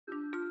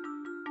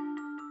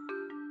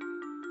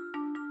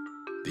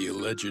The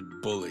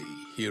alleged bully,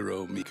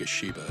 Hiro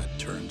Mikoshiba,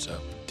 turns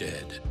up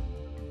dead.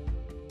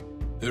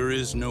 There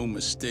is no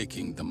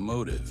mistaking the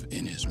motive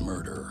in his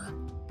murder.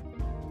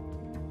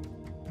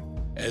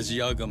 As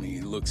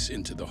Yagami looks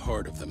into the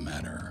heart of the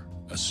matter,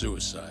 a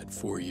suicide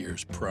 4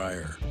 years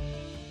prior,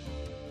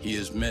 he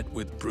is met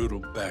with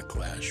brutal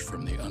backlash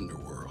from the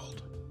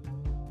underworld.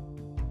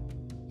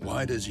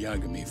 Why does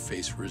Yagami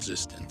face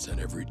resistance at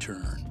every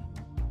turn?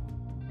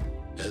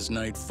 As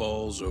night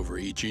falls over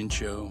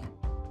Ichincho,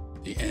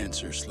 the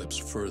answer slips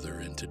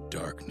further into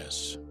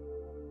darkness.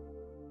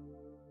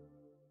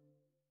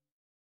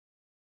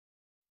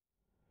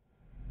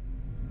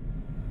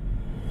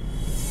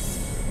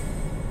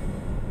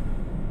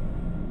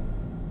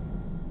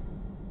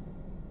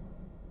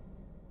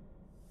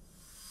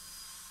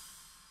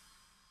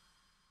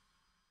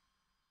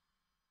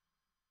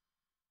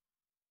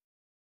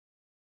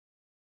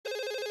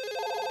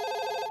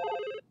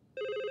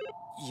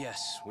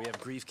 Yes, we have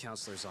grief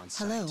counselors on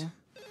site. Hello.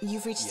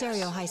 You've reached Yes.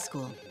 Stereo High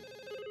School.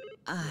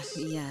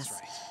 Yes.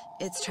 That's right.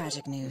 It's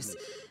tragic news.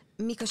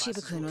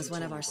 Mikoshiba-kun was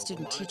one of our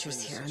student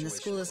teachers here, and the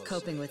school is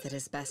coping with it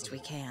as best we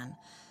can.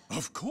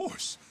 Of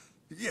course.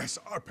 Yes,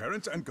 our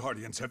parents and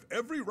guardians have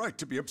every right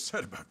to be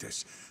upset about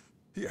this.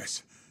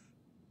 Yes.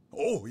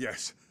 Oh,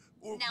 yes.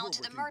 Now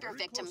to the murder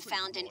victim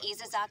found in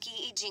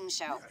Izazaki,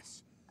 Ijincho.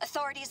 Yes.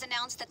 Authorities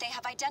announced that they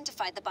have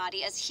identified the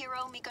body as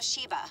Hiro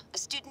Mikoshiba, a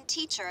student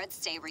teacher at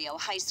Seirio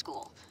High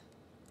School.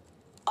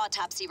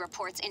 Autopsy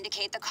reports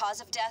indicate the cause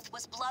of death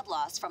was blood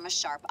loss from a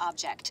sharp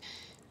object.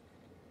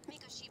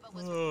 Mikoshiba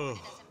was reported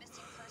as a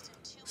missing person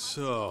 2 months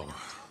ago in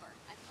October,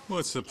 and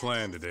What's the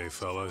plan police today,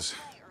 fellas?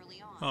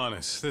 early on.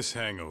 Honest, this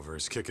hangover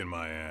is kicking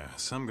my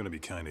ass. I'm gonna be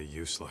kinda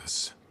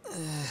useless.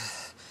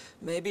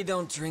 Maybe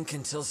don't drink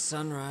until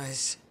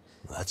sunrise.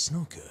 That's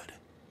no good.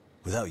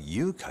 Without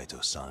you,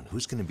 Kaito-san,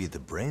 who's gonna be the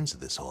brains of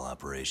this whole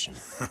operation?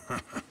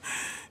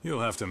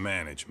 You'll have to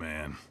manage,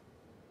 man.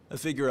 I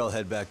figure I'll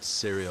head back to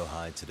Seirio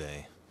High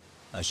today.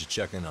 I should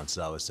check in on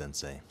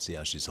Sawa-sensei, see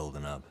how she's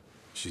holding up.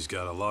 She's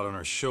got a lot on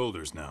her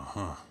shoulders now,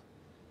 huh?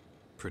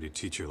 Pretty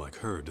teacher like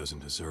her doesn't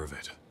deserve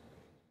it.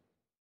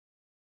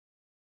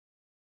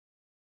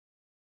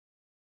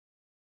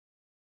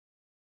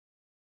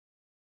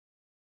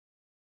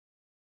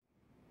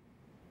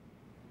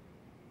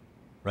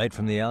 Right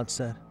from the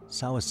outset,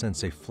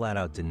 Sawa-sensei flat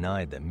out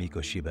denied that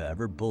Mikoshiba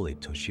ever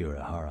bullied Toshiro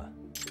Ihara.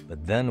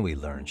 But then we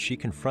learned she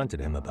confronted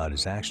him about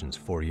his actions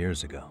 4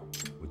 years ago,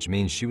 which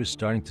means she was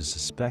starting to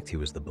suspect he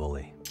was the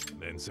bully.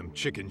 Then some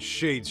chicken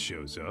shades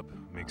shows up,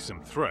 makes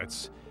some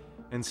threats,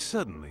 and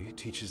suddenly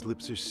teacher's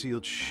lips are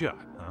sealed shut,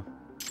 huh?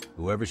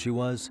 Whoever she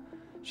was,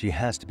 she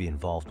has to be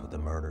involved with the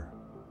murder.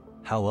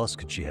 How else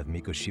could she have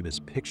Mikoshiba's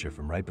picture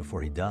from right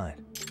before he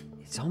died?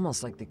 It's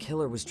almost like the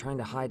killer was trying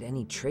to hide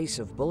any trace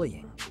of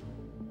bullying.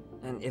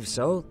 And if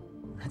so,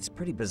 that's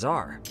pretty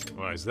bizarre.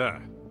 Why is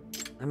that?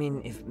 I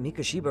mean, if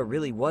Mikoshiba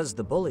really was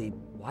the bully,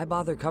 why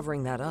bother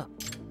covering that up?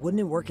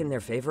 Wouldn't it work in their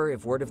favor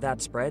if word of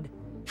that spread?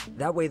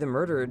 That way the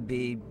murder would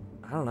be,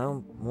 I don't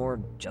know, more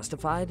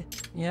justified?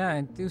 Yeah,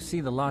 I do see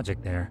the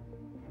logic there.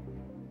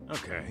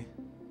 Okay.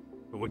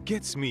 But what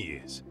gets me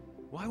is,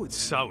 why would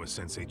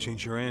Sawa-sensei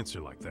change her answer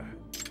like that?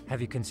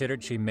 Have you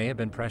considered she may have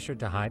been pressured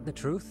to hide the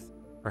truth?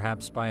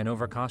 Perhaps by an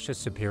overcautious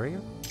superior?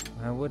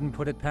 I wouldn't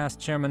put it past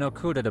Chairman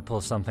Okuda to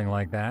pull something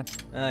like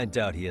that. I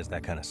doubt he has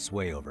that kind of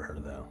sway over her,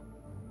 though.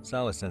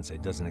 Sawa-sensei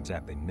doesn't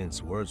exactly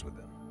mince words with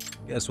him.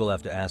 Guess we'll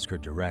have to ask her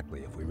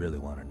directly if we really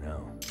want to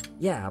know.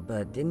 Yeah,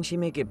 but didn't she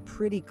make it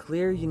pretty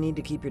clear you need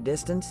to keep your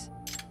distance?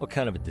 What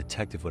kind of a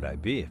detective would I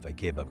be if I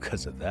gave up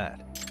because of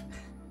that?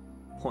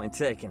 Point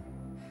taken.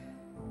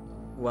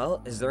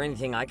 Well, is there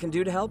anything I can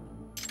do to help?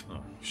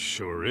 Oh,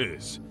 sure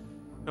is.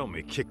 Help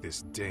me kick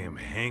this damn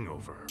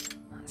hangover.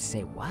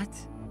 Say what?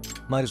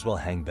 Might as well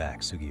hang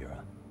back,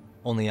 Sugiura.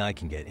 Only I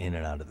can get in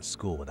and out of the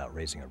school without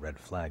raising a red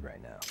flag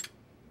right now.